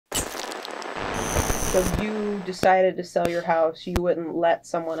So you decided to sell your house. You wouldn't let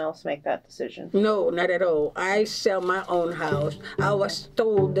someone else make that decision? No, not at all. I sell my own house. I was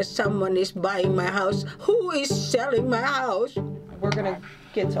told that someone is buying my house. Who is selling my house? We're gonna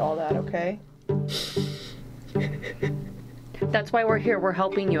get to all that, okay? That's why we're here. We're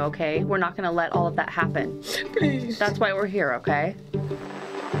helping you, okay? We're not gonna let all of that happen. Please. That's why we're here, okay?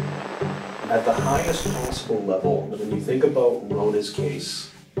 At the highest possible level, when you think about Rona's case,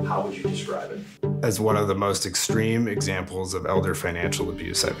 how would you describe it? As one of the most extreme examples of elder financial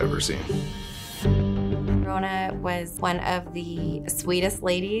abuse I've ever seen. Rona was one of the sweetest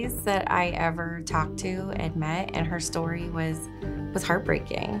ladies that I ever talked to and met, and her story was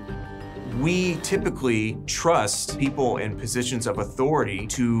heartbreaking. We typically trust people in positions of authority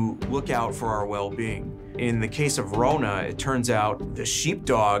to look out for our well-being. In the case of Rona, it turns out the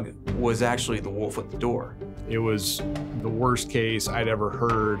sheepdog was actually the wolf at the door. It was the worst case I'd ever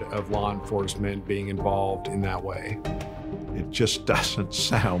heard of law enforcement being involved in that way. It just doesn't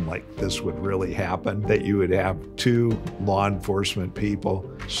sound like this would really happen, that you would have two law enforcement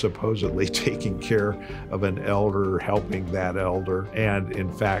people supposedly taking care of an elder, helping that elder, and in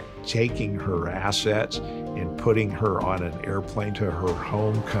fact, taking her assets and putting her on an airplane to her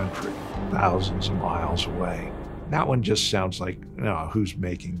home country, thousands of miles away. That one just sounds like, no, who's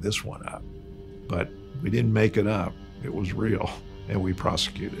making this one up? But we didn't make it up. It was real, and we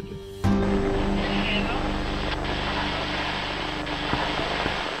prosecuted it.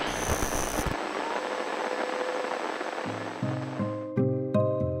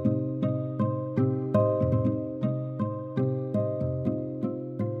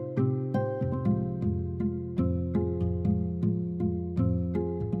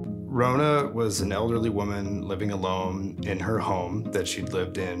 Rona was an elderly woman living alone in her home that she'd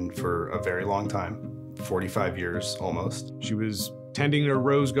lived in for a very long time, 45 years almost. She was tending her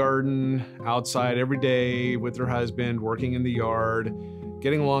rose garden outside every day with her husband, working in the yard,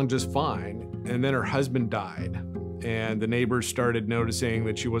 getting along just fine. And then her husband died. And the neighbors started noticing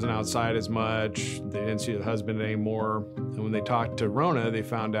that she wasn't outside as much. They didn't see the husband anymore. And when they talked to Rona, they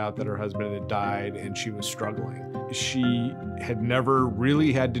found out that her husband had died and she was struggling. She had never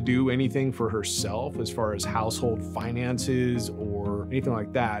really had to do anything for herself as far as household finances or anything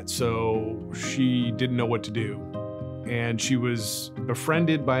like that. So she didn't know what to do. And she was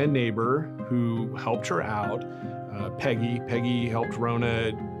befriended by a neighbor who helped her out. Peggy. Peggy helped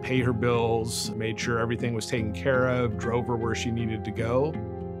Rona pay her bills, made sure everything was taken care of, drove her where she needed to go.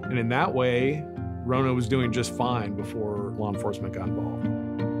 And in that way, Rona was doing just fine before law enforcement got involved.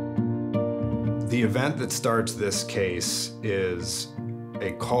 The event that starts this case is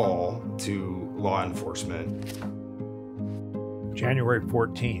a call to law enforcement. January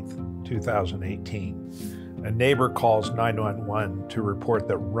 14th, 2018. A neighbor calls 911 to report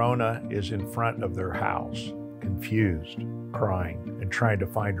that Rona is in front of their house, confused, crying, and trying to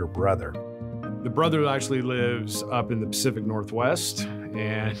find her brother. The brother actually lives up in the Pacific Northwest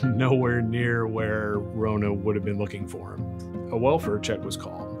and nowhere near where Rona would have been looking for him. A welfare check was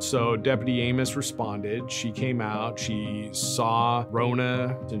called. So Deputy Amos responded. She came out, she saw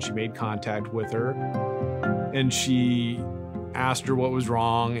Rona, and she made contact with her. And she asked her what was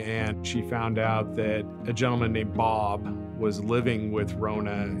wrong, and she found out that a gentleman named Bob was living with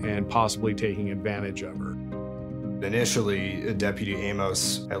Rona and possibly taking advantage of her. Initially, Deputy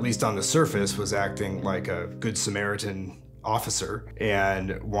Amos, at least on the surface, was acting like a good Samaritan officer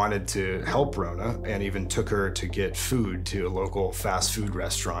and wanted to help Rona and even took her to get food to a local fast food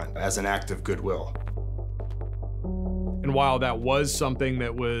restaurant as an act of goodwill. And while that was something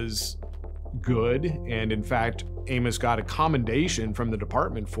that was good, and in fact, Amos got a commendation from the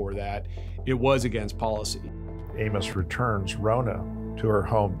department for that, it was against policy. Amos returns Rona to her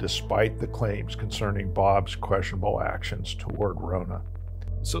home despite the claims concerning Bob's questionable actions toward Rona.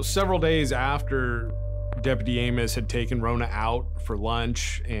 So several days after Deputy Amos had taken Rona out for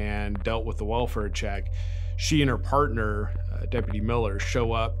lunch and dealt with the welfare check, she and her partner, Deputy Miller,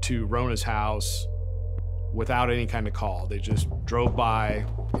 show up to Rona's house without any kind of call. They just drove by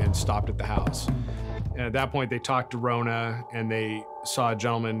and stopped at the house. And at that point, they talked to Rona and they saw a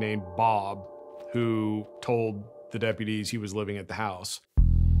gentleman named Bob who told the deputies he was living at the house.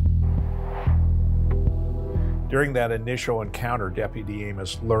 During that initial encounter, Deputy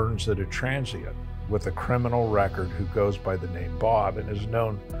Amos learns that a transient with a criminal record who goes by the name Bob and is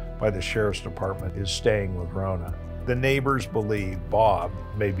known by the Sheriff's Department is staying with Rona. The neighbors believe Bob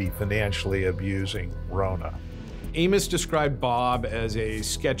may be financially abusing Rona. Amos described Bob as a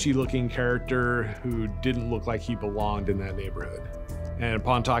sketchy-looking character who didn't look like he belonged in that neighborhood. And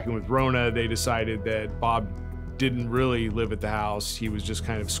upon talking with Rona, they decided that Bob didn't really live at the house. He was just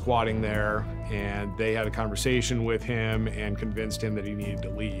kind of squatting there, and they had a conversation with him and convinced him that he needed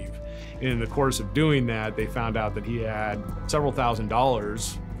to leave. And in the course of doing that, they found out that he had several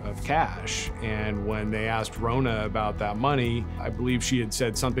 $1,000s of cash. And when they asked Rona about that money, I believe she had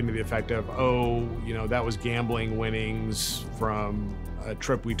said something to the effect of, oh, you know, that was gambling winnings from a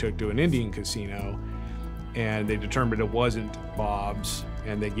trip we took to an Indian casino. And they determined it wasn't Bob's,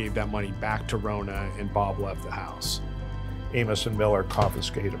 and they gave that money back to Rona, and Bob left the house. Amos and Miller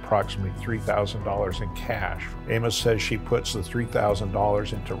confiscate approximately $3,000 in cash. Amos says she puts the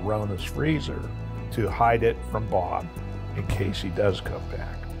 $3,000 into Rona's freezer to hide it from Bob in case he does come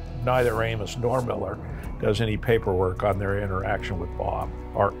back. Neither Amos nor Miller does any paperwork on their interaction with Bob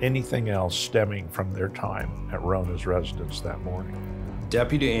or anything else stemming from their time at Rona's residence that morning.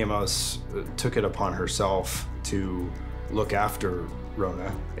 Deputy Amos took it upon herself to look after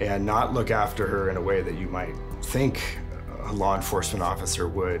Rona and not look after her in a way that you might think a law enforcement officer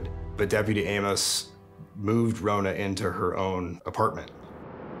would. But Deputy Amos moved Rona into her own apartment.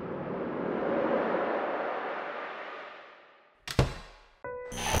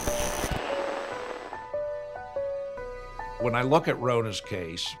 When I look at Rona's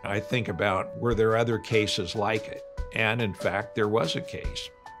case, I think about, were there other cases like it? And in fact, there was a case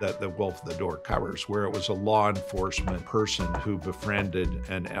that the Wolf of the Door covers where it was a law enforcement person who befriended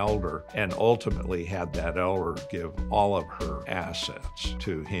an elder and ultimately had that elder give all of her assets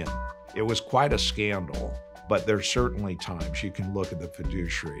to him. It was quite a scandal, but there's certainly times you can look at the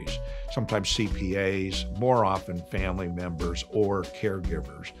fiduciaries, sometimes CPAs, more often family members or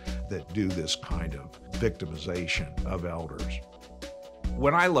caregivers that do this kind of victimization of elders.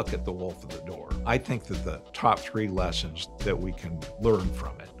 When I look at the Wolf of the Door, I think that the top 3 lessons that we can learn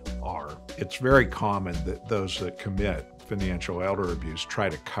from it are, it's very common that those that commit financial elder abuse try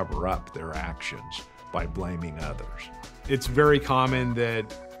to cover up their actions by blaming others. It's very common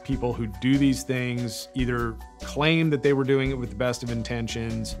that people who do these things either claim that they were doing it with the best of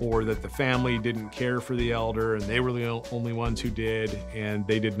intentions, or that the family didn't care for the elder and they were the only ones who did, and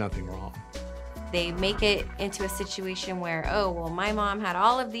they did nothing wrong. They make it into a situation where, oh, well, my mom had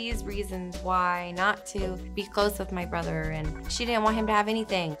all of these reasons why not to be close with my brother, and she didn't want him to have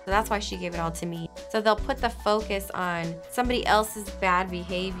anything, so that's why she gave it all to me. So they'll put the focus on somebody else's bad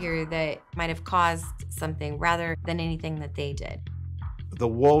behavior that might have caused something rather than anything that they did. The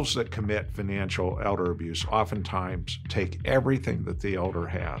wolves that commit financial elder abuse oftentimes take everything that the elder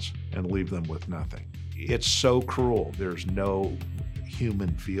has and leave them with nothing. It's so cruel. There's no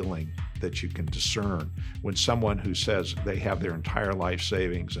human feeling that you can discern when someone who says they have their entire life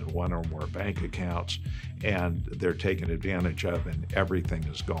savings in one or more bank accounts and they're taken advantage of and everything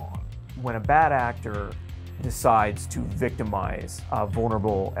is gone. When a bad actor decides to victimize a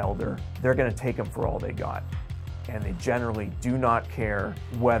vulnerable elder, they're going to take them for all they got. And they generally do not care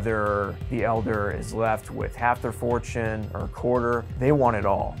whether the elder is left with half their fortune or a quarter. They want it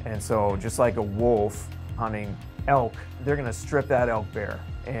all. And so just like a wolf hunting elk, they're going to strip that elk bare,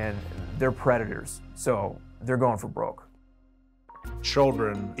 and they're predators, so they're going for broke.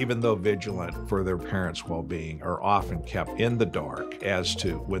 Children, even though vigilant for their parents' well-being, are often kept in the dark as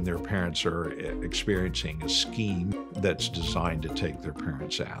to when their parents are experiencing a scheme that's designed to take their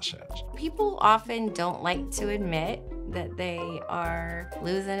parents' assets. People often don't like to admit that they are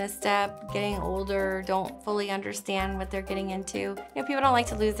losing a step, getting older, don't fully understand what they're getting into. You know, people don't like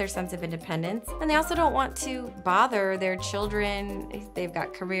to lose their sense of independence, and they also don't want to bother their children. They've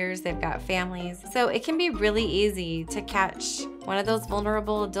got careers, they've got families. So it can be really easy to catch one of those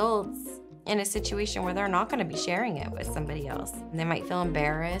vulnerable adults in a situation where they're not going to be sharing it with somebody else. And they might feel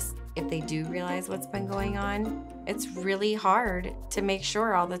embarrassed if they do realize what's been going on. It's really hard to make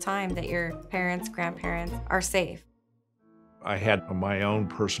sure all the time that your parents, grandparents are safe. I had my own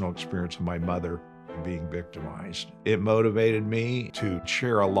personal experience of my mother being victimized. It motivated me to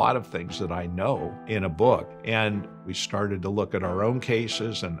share a lot of things that I know in a book. And we started to look at our own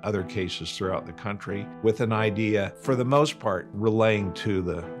cases and other cases throughout the country with an idea, for the most part, relaying to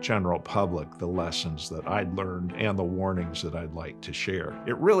the general public the lessons that I'd learned and the warnings that I'd like to share.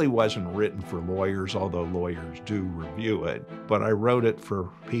 It really wasn't written for lawyers, although lawyers do review it, but I wrote it for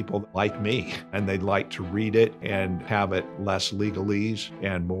people like me, and they'd like to read it and have it less legalese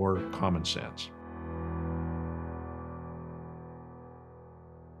and more common sense.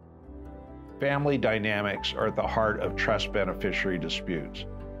 Family dynamics are at the heart of trust beneficiary disputes.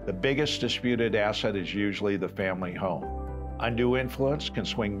 The biggest disputed asset is usually the family home. Undue influence can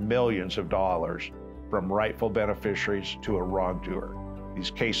swing millions of dollars from rightful beneficiaries to a wrongdoer. These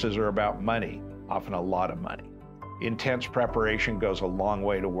cases are about money, often a lot of money. Intense preparation goes a long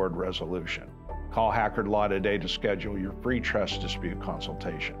way toward resolution. Call Hackard Law today to schedule your free trust dispute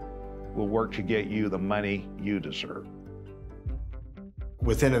consultation. We'll work to get you the money you deserve.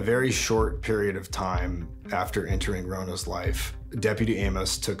 Within a very short period of time after entering Rona's life, Deputy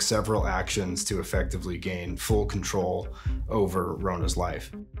Amos took several actions to effectively gain full control over Rona's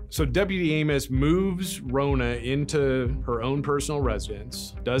life. So Deputy Amos moves Rona into her own personal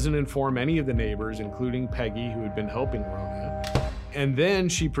residence, doesn't inform any of the neighbors, including Peggy, who had been helping Rona. And then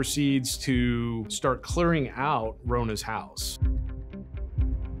she proceeds to start clearing out Rona's house.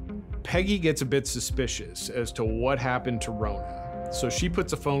 Peggy gets a bit suspicious as to what happened to Rona. So she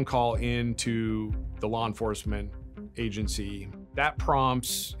puts a phone call into the law enforcement agency. That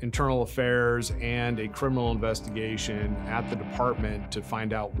prompts internal affairs and a criminal investigation at the department to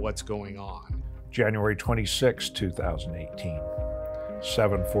find out what's going on. January 26, 2018,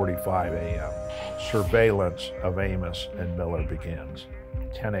 7:45 a.m. Surveillance of Amos and Miller begins.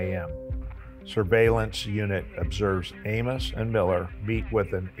 10 a.m. Surveillance unit observes Amos and Miller meet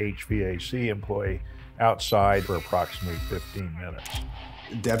with an HVAC employee outside for approximately 15 minutes.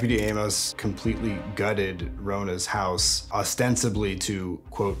 Deputy Amos completely gutted Rona's house, ostensibly to,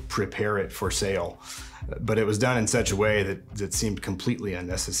 quote, prepare it for sale. But it was done in such a way that seemed completely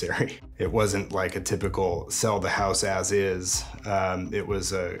unnecessary. It wasn't like a typical sell the house as is. It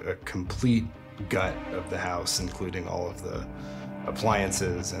was a complete gut of the house, including all of the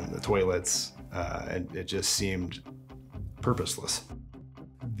appliances and the toilets, and it just seemed purposeless.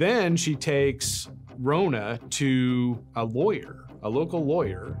 Then she takes Rona to a lawyer, a local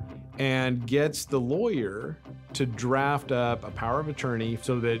lawyer, and gets the lawyer to draft up a power of attorney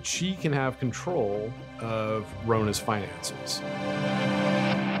so that she can have control of Rona's finances.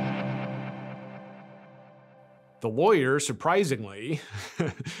 The lawyer, surprisingly,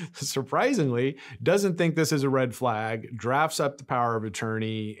 doesn't think this is a red flag, drafts up the power of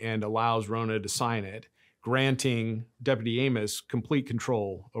attorney and allows Rona to sign it, granting Deputy Amos complete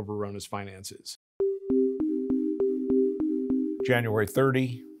control over Rona's finances. January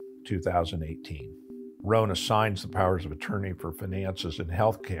 30, 2018. Rona signs the powers of attorney for finances and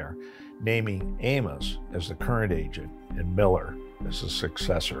healthcare, naming Amos as the current agent and Miller as the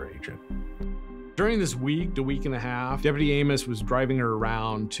successor agent. During this week, a week and a half, Deputy Amos was driving her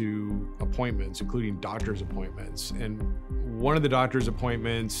around to appointments, including doctor's appointments. And one of the doctor's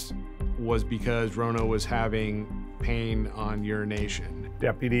appointments was because Rona was having pain on urination.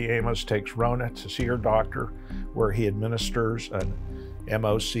 Deputy Amos takes Rona to see her doctor, where he administers an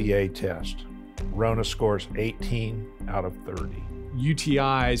MOCA test. Rona scores 18 out of 30.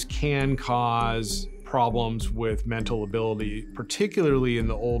 UTIs can cause problems with mental ability, particularly in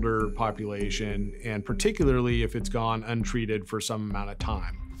the older population, and particularly if it's gone untreated for some amount of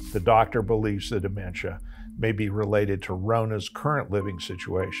time. The doctor believes the dementia may be related to Rona's current living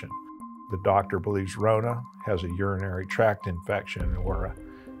situation. The doctor believes Rona has a urinary tract infection or a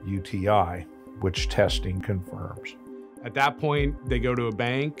UTI, which testing confirms. At that point, they go to a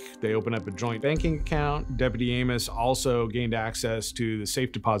bank, they open up a joint banking account. Deputy Amos also gained access to the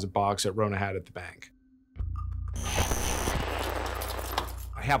safe deposit box that Rona had at the bank.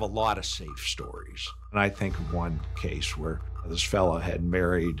 I have a lot of safe stories. And I think of one case where this fellow had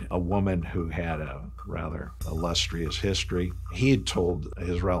married a woman who had a rather illustrious history. He had told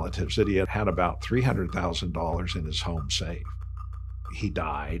his relatives that he had had about $300,000 in his home safe. He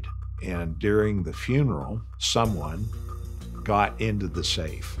died, and during the funeral, someone got into the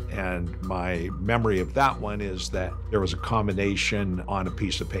safe. And my memory of that one is that there was a combination on a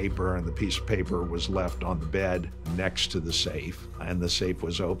piece of paper, and the piece of paper was left on the bed next to the safe, and the safe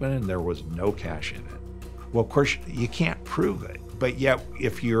was open and there was no cash in it. Well, of course, you can't prove it. But yet,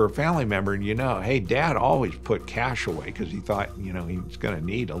 if you're a family member and you know, hey, Dad always put cash away because he thought, he was going to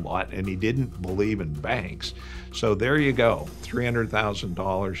need a lot, and he didn't believe in banks. So there you go,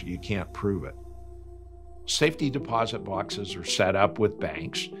 $300,000, you can't prove it. Safety deposit boxes are set up with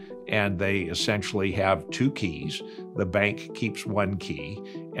banks, and they essentially have two keys. The bank keeps one key,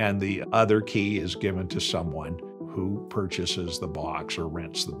 and the other key is given to someone who purchases the box or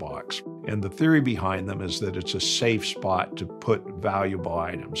rents the box. And the theory behind them is that it's a safe spot to put valuable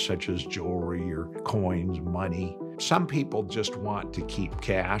items such as jewelry or coins, money. Some people just want to keep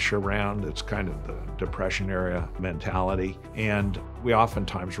cash around. It's kind of the Depression era mentality. And we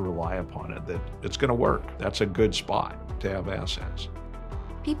oftentimes rely upon it that it's going to work. That's a good spot to have assets.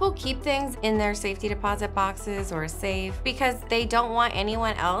 People keep things in their safety deposit boxes or a safe because they don't want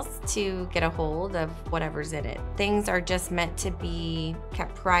anyone else to get a hold of whatever's in it. Things are just meant to be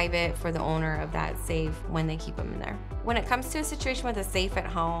kept private for the owner of that safe when they keep them in there. When it comes to a situation with a safe at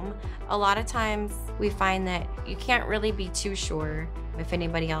home, a lot of times we find that you can't really be too sure if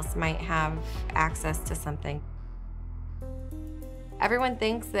anybody else might have access to something. Everyone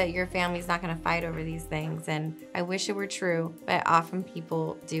thinks that your family's not gonna fight over these things, and I wish it were true, but often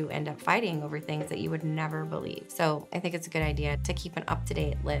people do end up fighting over things that you would never believe. So I think it's a good idea to keep an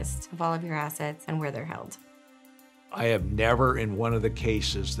up-to-date list of all of your assets and where they're held. I have never, in one of the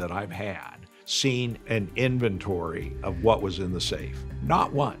cases that I've had, seen an inventory of what was in the safe.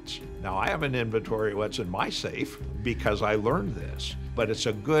 Not once. Now, I have an inventory of what's in my safe because I learned this, but it's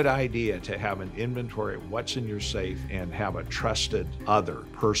a good idea to have an inventory of what's in your safe and have a trusted other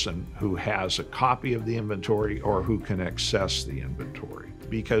person who has a copy of the inventory or who can access the inventory,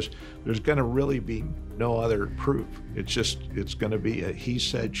 because there's going to really be no other proof. It's going to be a he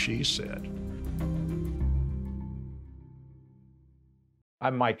said, she said.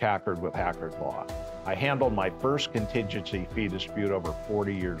 I'm Mike Hackard with Hackard Law. I handled my first contingency fee dispute over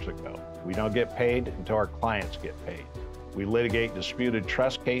 40 years ago. We don't get paid until our clients get paid. We litigate disputed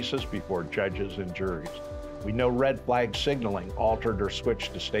trust cases before judges and juries. We know red flag signaling, altered or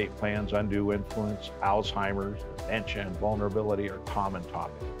switched estate plans, undue influence, Alzheimer's, dementia, and vulnerability are common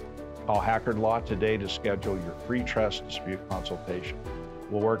topics. Call Hackard Law today to schedule your free trust dispute consultation.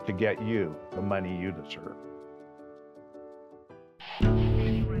 We'll work to get you the money you deserve.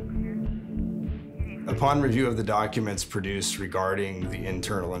 Upon review of the documents produced regarding the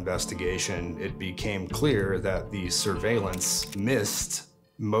internal investigation, it became clear that the surveillance missed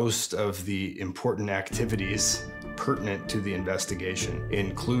most of the important activities pertinent to the investigation,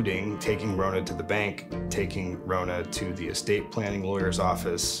 including taking Rona to the bank, taking Rona to the estate planning lawyer's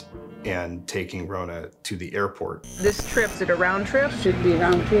office, and taking Rona to the airport. This trip, is it a round trip? Should be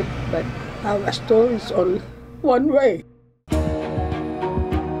round trip, but I was told it's only one way.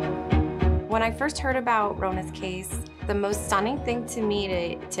 When I first heard about Rona's case, the most stunning thing to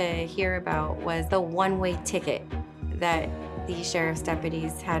me to hear about was the one-way ticket that the sheriff's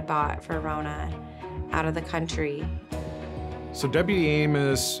deputies had bought for Rona out of the country. So Deputy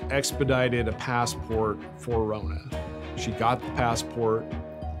Amos expedited a passport for Rona. She got the passport,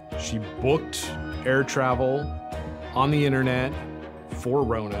 she booked air travel on the internet for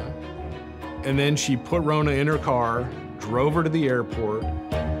Rona, and then she put Rona in her car, drove her to the airport,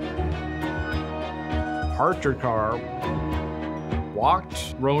 parked her car,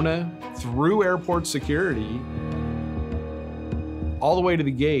 walked Rona through airport security all the way to the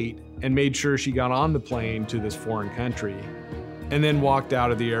gate and made sure she got on the plane to this foreign country, and then walked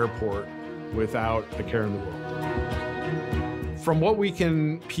out of the airport without a care in the world. From what we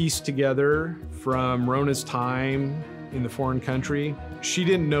can piece together from Rona's time in the foreign country, she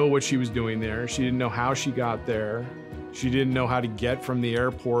didn't know what she was doing there. She didn't know how she got there. She didn't know how to get from the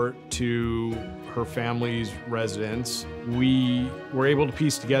airport to her family's residence. We were able to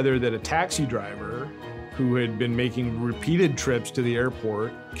piece together that a taxi driver who had been making repeated trips to the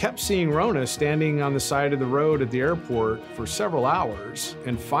airport kept seeing Rona standing on the side of the road at the airport for several hours,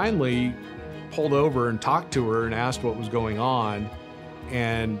 and finally pulled over and talked to her and asked what was going on,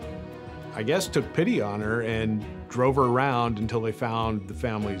 and I guess took pity on her and drove her around until they found the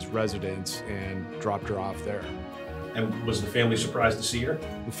family's residence and dropped her off there. And was the family surprised to see her?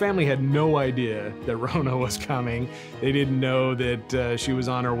 The family had no idea that Rona was coming. They didn't know that she was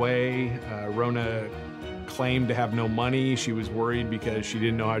on her way. Rona claimed to have no money. She was worried because she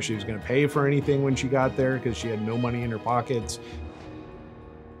didn't know how she was going to pay for anything when she got there because she had no money in her pockets.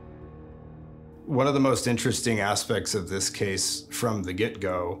 One of the most interesting aspects of this case from the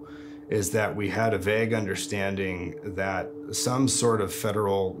get-go is that we had a vague understanding that some sort of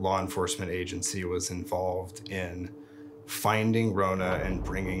federal law enforcement agency was involved in finding Rona and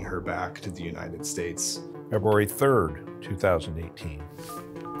bringing her back to the United States. February 3rd, 2018.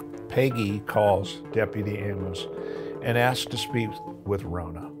 Peggy calls Deputy Amos and asks to speak with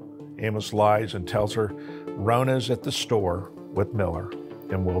Rona. Amos lies and tells her Rona's at the store with Miller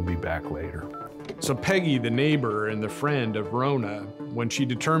and will be back later. So Peggy, the neighbor and the friend of Rona, when she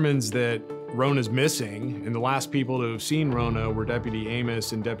determines that Rona's missing and the last people to have seen Rona were Deputy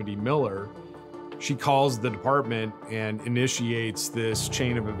Amos and Deputy Miller, she calls the department and initiates this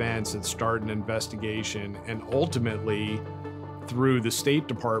chain of events that start an investigation, and ultimately, through the State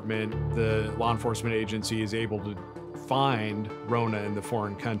Department, the law enforcement agency is able to find Rona in the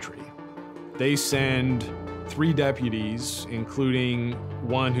foreign country. They send 3 deputies, including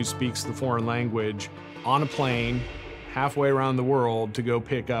one who speaks the foreign language, on a plane, halfway around the world to go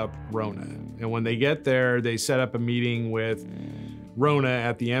pick up Rona. And when they get there, they set up a meeting with Rona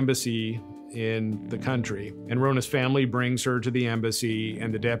at the embassy in the country. And Rona's family brings her to the embassy,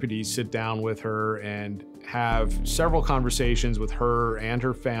 and the deputies sit down with her and have several conversations with her and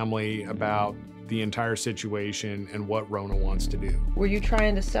her family about the entire situation and what Rona wants to do. Were you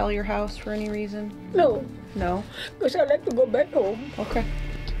trying to sell your house for any reason? No, No? because I like to go back home. Okay.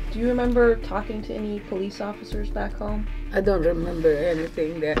 Do you remember talking to any police officers back home? I don't remember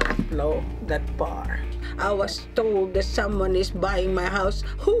anything that far. I was told that someone is buying my house.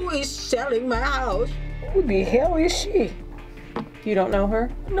 Who is selling my house? Who the hell is she? You don't know her?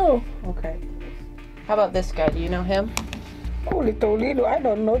 No. Okay. How about this guy? Do you know him? Holy Toledo, I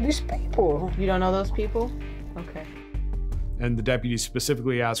don't know these people. You don't know those people? Okay. And the deputies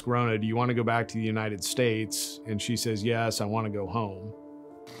specifically ask Rona, do you want to go back to the United States? And she says, yes, I want to go home.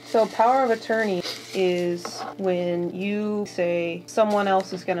 So power of attorney is when you say someone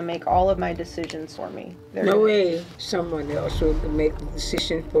else is going to make all of my decisions for me. No way someone else will make the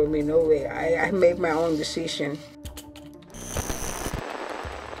decision for me. No way. I make my own decision.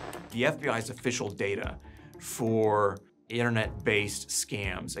 The FBI's official data for internet-based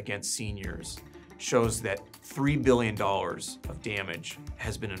scams against seniors shows that $3 billion of damage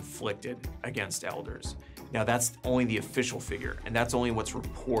has been inflicted against elders. Now that's only the official figure, and that's only what's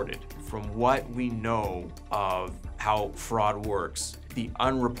reported. From what we know of how fraud works, the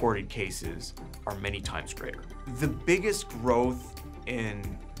unreported cases are many times greater. The biggest growth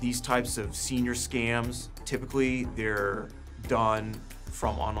in these types of senior scams, typically they're done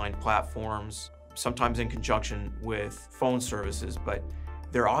from online platforms, sometimes in conjunction with phone services, but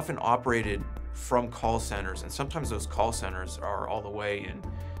they're often operated from call centers, and sometimes those call centers are all the way in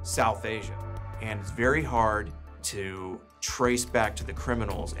South Asia. And it's very hard to trace back to the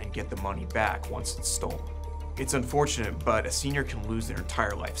criminals and get the money back once it's stolen. It's unfortunate, but a senior can lose their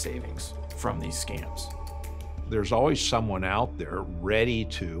entire life savings from these scams. There's always someone out there ready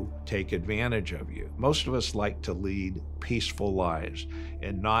to take advantage of you. Most of us like to lead peaceful lives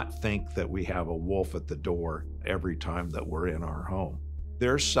and not think that we have a wolf at the door every time that we're in our home.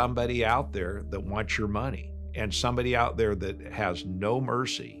 There's somebody out there that wants your money, and somebody out there that has no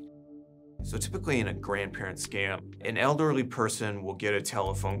mercy. So typically in a grandparent scam, an elderly person will get a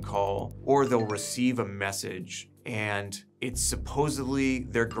telephone call or they'll receive a message, and it's supposedly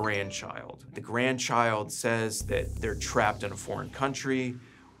their grandchild. The grandchild says that they're trapped in a foreign country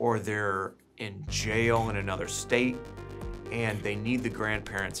or they're in jail in another state and they need the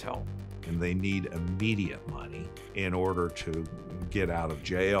grandparents' help. And they need immediate money in order to get out of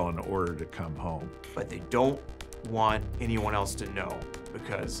jail, in order to come home. But they don't want anyone else to know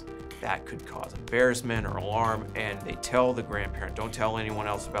because that could cause embarrassment or alarm, and they tell the grandparent, don't tell anyone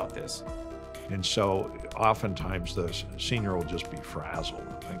else about this. And so oftentimes the senior will just be frazzled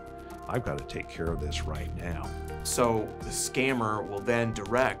and think, I've got to take care of this right now. So the scammer will then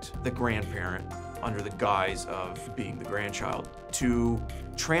direct the grandparent, under the guise of being the grandchild, to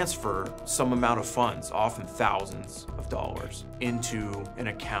transfer some amount of funds, often thousands of dollars, into an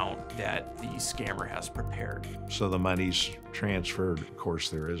account that the scammer has prepared. So the money's transferred. Of course,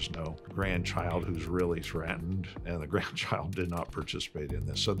 there is no grandchild who's really threatened, and the grandchild did not participate in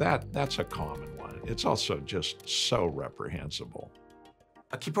this. So that's a common one. It's also just so reprehensible.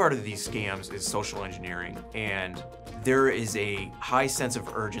 A key part of these scams is social engineering, and there is a high sense of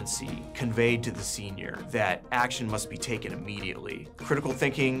urgency conveyed to the senior that action must be taken immediately. Critical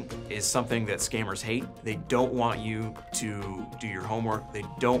thinking is something that scammers hate. They don't want you to do your homework. They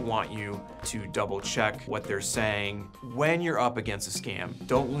don't want you to double check what they're saying. When you're up against a scam,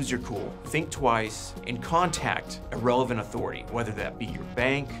 don't lose your cool. Think twice and contact a relevant authority, whether that be your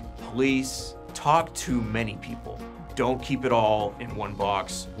bank, police. Talk to many people. Don't keep it all in one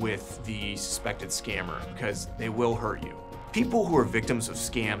box with the suspected scammer, because they will hurt you. People who are victims of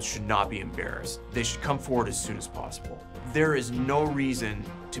scams should not be embarrassed. They should come forward as soon as possible. There is no reason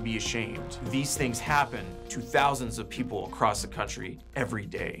to be ashamed. These things happen to thousands of people across the country every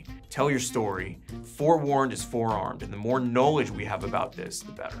day. Tell your story. Forewarned is forearmed, and the more knowledge we have about this,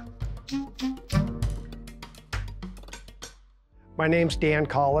 the better. My name's Dan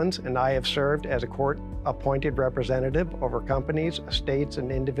Collins, and I have served as a court-appointed representative over companies, estates,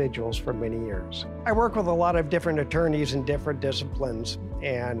 and individuals for many years. I work with a lot of different attorneys in different disciplines,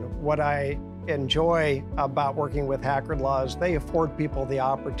 and what I enjoy about working with Hackard Law is they afford people the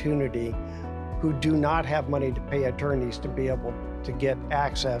opportunity who do not have money to pay attorneys to be able to get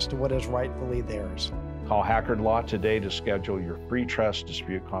access to what is rightfully theirs. Call Hackard Law today to schedule your free trust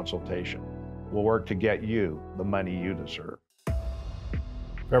dispute consultation. We'll work to get you the money you deserve.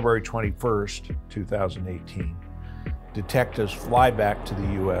 February 21st, 2018, Detectives fly back to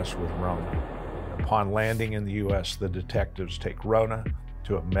the U.S. with Rona. Upon landing in the U.S., the detectives take Rona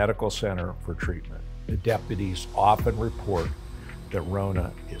to a medical center for treatment. The deputies often report that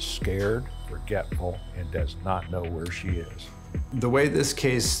Rona is scared, forgetful, and does not know where she is. The way this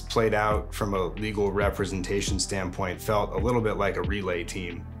case played out from a legal representation standpoint felt a little bit like a relay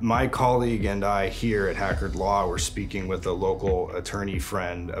team. My colleague and I here at Hackard Law were speaking with a local attorney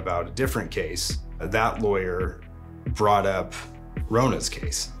friend about a different case. That lawyer brought up Rona's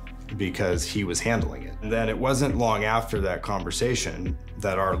case because he was handling it. And then it wasn't long after that conversation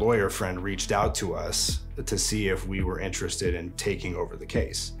that our lawyer friend reached out to us to see if we were interested in taking over the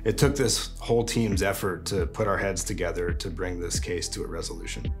case. It took this whole team's effort to put our heads together to bring this case to a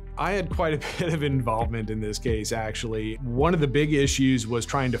resolution. I had quite a bit of involvement in this case, actually. One of the big issues was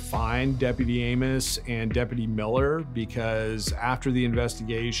trying to find Deputy Amos and Deputy Miller, because after the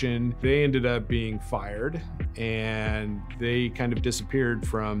investigation, they ended up being fired and they kind of disappeared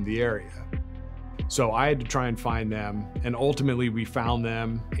from the area. So I had to try and find them, and ultimately we found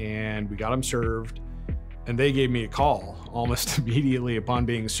them and we got them served. And they gave me a call almost immediately upon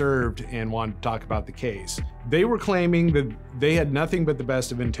being served and wanted to talk about the case. They were claiming that they had nothing but the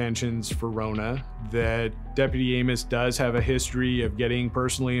best of intentions for Rona, that Deputy Amos does have a history of getting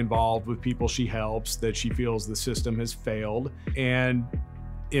personally involved with people she helps, that she feels the system has failed. And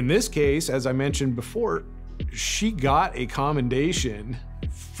in this case, as I mentioned before, she got a commendation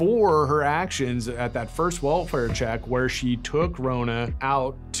for her actions at that first welfare check where she took Rona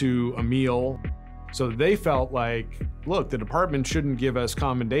out to a meal. So they felt like, look, the department shouldn't give us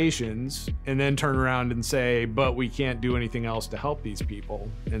commendations and then turn around and say, but we can't do anything else to help these people.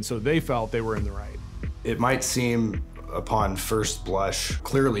 And so they felt they were in the right. It might seem upon first blush,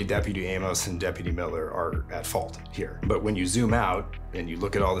 clearly Deputy Amos and Deputy Miller are at fault here. But when you zoom out and you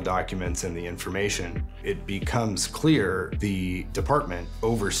look at all the documents and the information, it becomes clear the department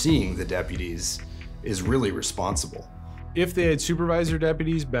overseeing the deputies is really responsible. If they had supervised their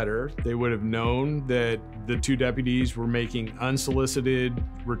deputies better, they would have known that the two deputies were making unsolicited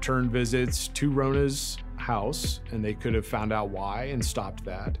return visits to Rona's house, and they could have found out why and stopped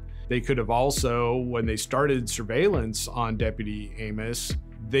that. They could have also, when they started surveillance on Deputy Amos,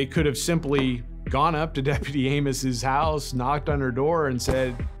 they could have simply gone up to Deputy Amos's house, knocked on her door and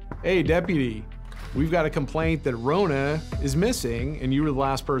said, "Hey, deputy, we've got a complaint that Rona is missing and you were the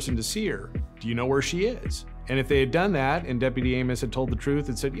last person to see her. Do you know where she is?" And if they had done that and Deputy Amos had told the truth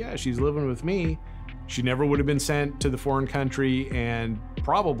and said, "Yeah, she's living with me," she never would have been sent to the foreign country, and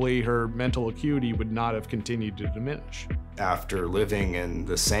probably her mental acuity would not have continued to diminish. After living in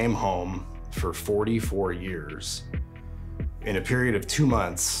the same home for 44 years, in a period of 2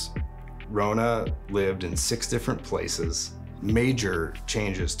 months, Rona lived in 6 different places, major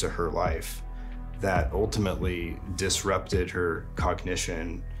changes to her life that ultimately disrupted her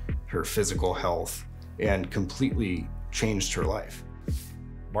cognition, her physical health, and completely changed her life.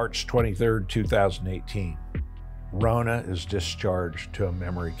 March 23rd, 2018, Rona is discharged to a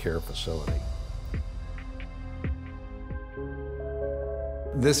memory care facility.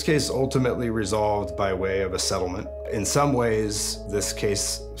 This case ultimately resolved by way of a settlement. In some ways, this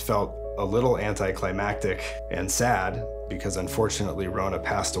case felt a little anticlimactic and sad because unfortunately Rona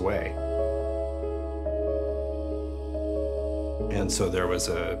passed away. And so there was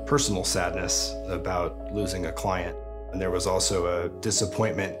a personal sadness about losing a client. And there was also a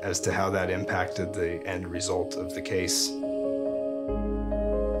disappointment as to how that impacted the end result of the case.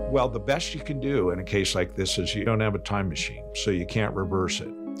 Well, the best you can do in a case like this is you don't have a time machine, so you can't reverse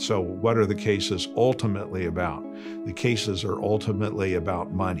it. So what are the cases ultimately about? The cases are ultimately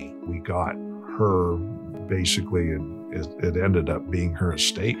about money. We got her basically, and it ended up being her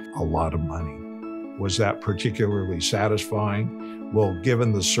estate, a lot of money. Was that particularly satisfying? Well,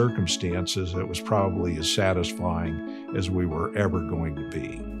 given the circumstances, it was probably as satisfying as we were ever going to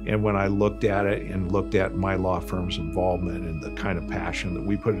be. And when I looked at it and looked at my law firm's involvement and the kind of passion that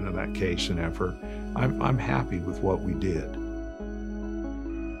we put into that case and effort, I'm happy with what we did.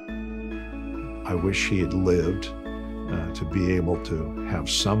 I wish she had lived to be able to have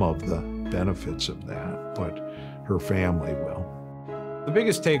some of the benefits of that, but her family will. The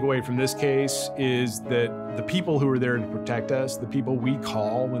biggest takeaway from this case is that the people who are there to protect us, the people we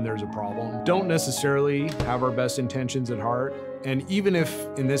call when there's a problem, don't necessarily have our best intentions at heart. And even if,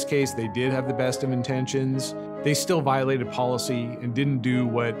 in this case, they did have the best of intentions, they still violated policy and didn't do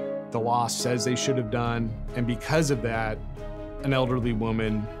what the law says they should have done. And because of that, an elderly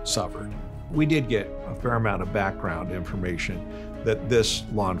woman suffered. We did get a fair amount of background information that this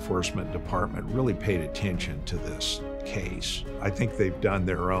law enforcement department really paid attention to this case. I think they've done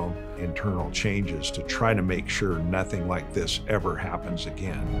their own internal changes to try to make sure nothing like this ever happens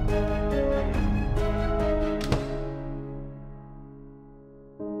again.